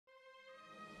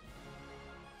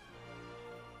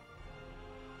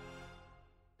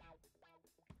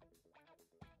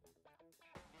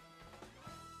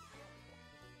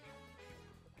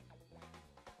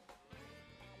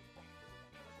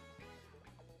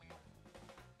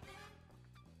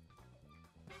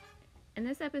In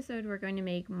this episode, we're going to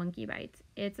make Monkey Bites.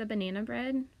 It's a banana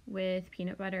bread with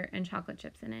peanut butter and chocolate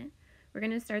chips in it. We're going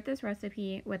to start this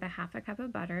recipe with a half a cup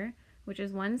of butter, which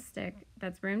is 1 stick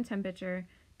that's room temperature,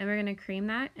 and we're going to cream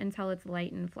that until it's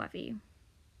light and fluffy.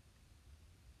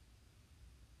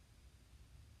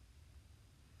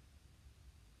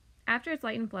 After it's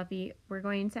light and fluffy, we're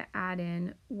going to add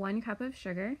in 1 cup of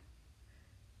sugar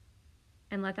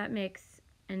and let that mix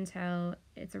until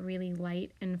it's a really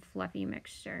light and fluffy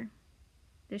mixture.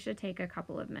 This should take a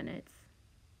couple of minutes.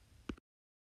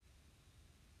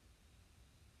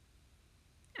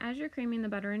 As you're creaming the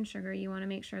butter and sugar, you want to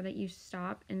make sure that you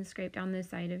stop and scrape down the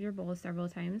side of your bowl several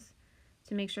times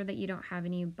to make sure that you don't have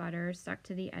any butter stuck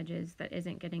to the edges that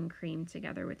isn't getting creamed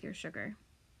together with your sugar.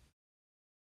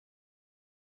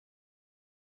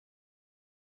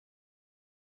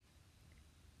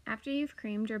 After you've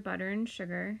creamed your butter and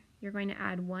sugar, you're going to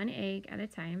add 1 egg at a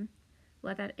time.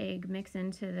 Let that egg mix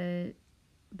into the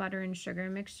butter and sugar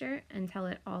mixture until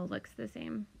it all looks the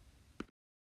same.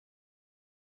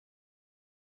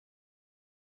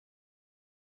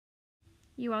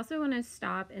 You also want to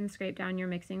stop and scrape down your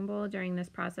mixing bowl during this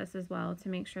process as well to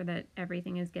make sure that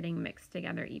everything is getting mixed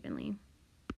together evenly.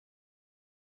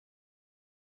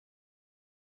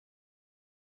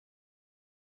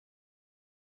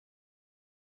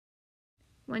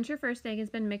 Once your first egg has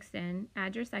been mixed in,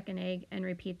 add your second egg and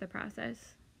repeat the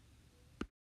process.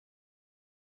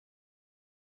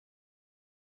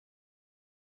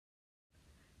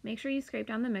 Make sure you scrape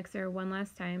down the mixer one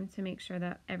last time to make sure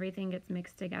that everything gets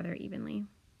mixed together evenly.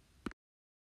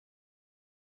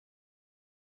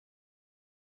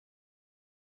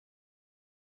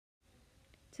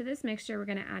 To this mixture, we're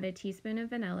going to add a teaspoon of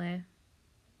vanilla,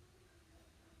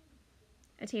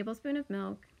 a tablespoon of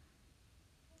milk,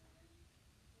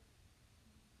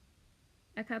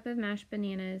 a cup of mashed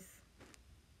bananas,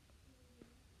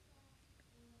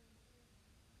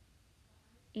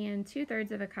 and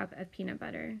 2/3 of a cup of peanut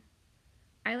butter.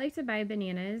 I like to buy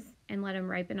bananas and let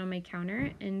them ripen on my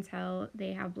counter until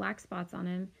they have black spots on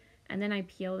them, and then I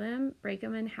peel them, break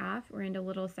them in half or into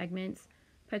little segments,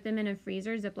 put them in a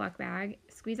freezer Ziploc bag,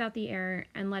 squeeze out the air,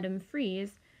 and let them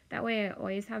freeze. That way I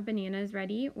always have bananas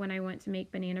ready when I want to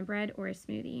make banana bread or a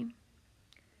smoothie.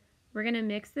 We're going to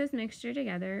mix this mixture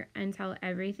together until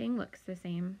everything looks the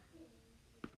same.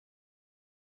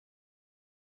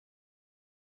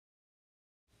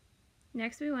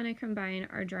 Next, we want to combine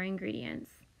our dry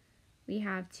ingredients. We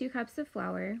have 2 cups of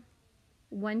flour,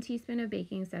 1 teaspoon of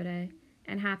baking soda,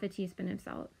 and half a teaspoon of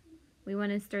salt. We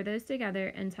want to stir those together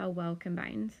until well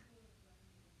combined.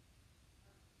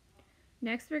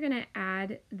 Next, we're going to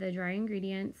add the dry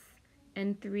ingredients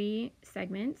in 3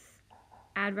 segments.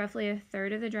 Add roughly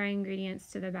 1/3 of the dry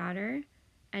ingredients to the batter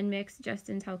and mix just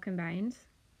until combined.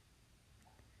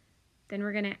 Then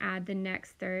we're going to add the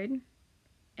next third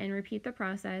and repeat the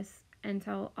process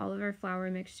until all of our flour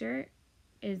mixture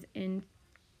is in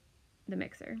the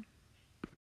mixer.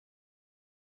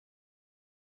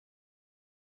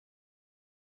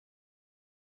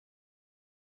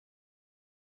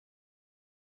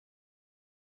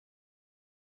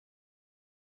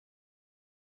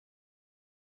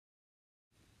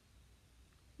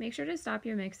 Make sure to stop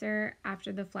your mixer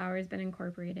after the flour has been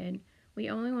incorporated.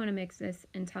 We only want to mix this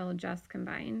until just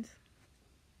combined.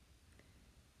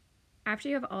 After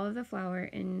you have all of the flour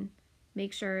in,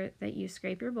 make sure that you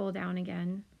scrape your bowl down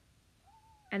again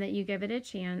and that you give it a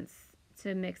chance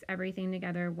to mix everything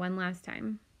together one last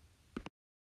time.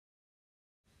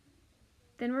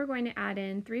 Then we're going to add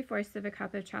in 3/4 of a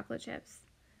cup of chocolate chips.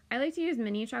 I like to use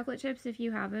mini chocolate chips if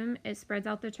you have them. It spreads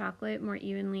out the chocolate more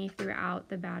evenly throughout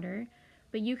the batter,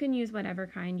 but you can use whatever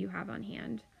kind you have on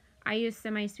hand. I use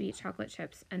semi-sweet chocolate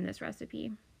chips in this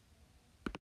recipe.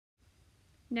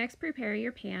 Next, prepare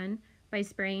your pan by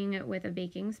spraying it with a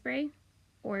baking spray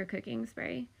or a cooking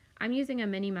spray. I'm using a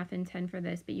mini muffin tin for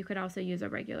this, but you could also use a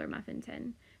regular muffin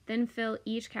tin. Then fill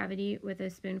each cavity with a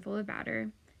spoonful of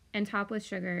batter and top with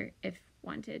sugar if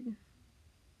wanted.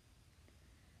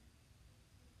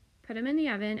 Put them in the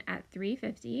oven at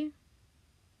 350.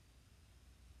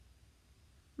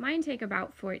 Mine take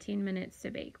about 14 minutes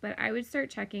to bake, but I would start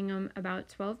checking them about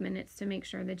 12 minutes to make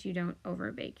sure that you don't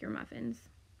overbake your muffins.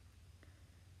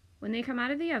 When they come out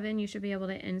of the oven, you should be able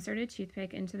to insert a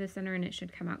toothpick into the center and it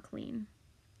should come out clean.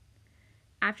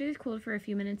 After they've cooled for a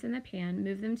few minutes in the pan,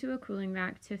 move them to a cooling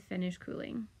rack to finish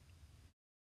cooling.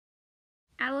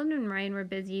 Adeline and Ryan were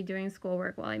busy doing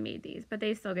schoolwork while I made these, but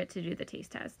they still get to do the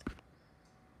taste test.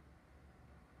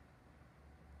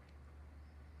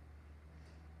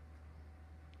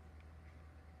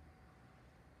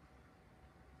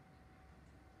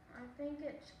 I think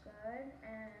it's good,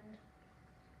 and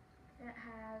It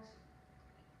has,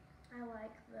 I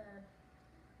like the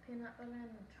peanut butter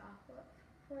and the chocolate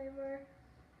flavor.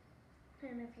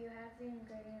 And if you have the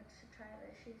ingredients to try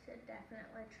this, you should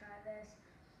definitely try this.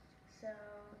 So,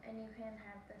 and you can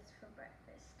have this for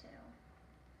breakfast too.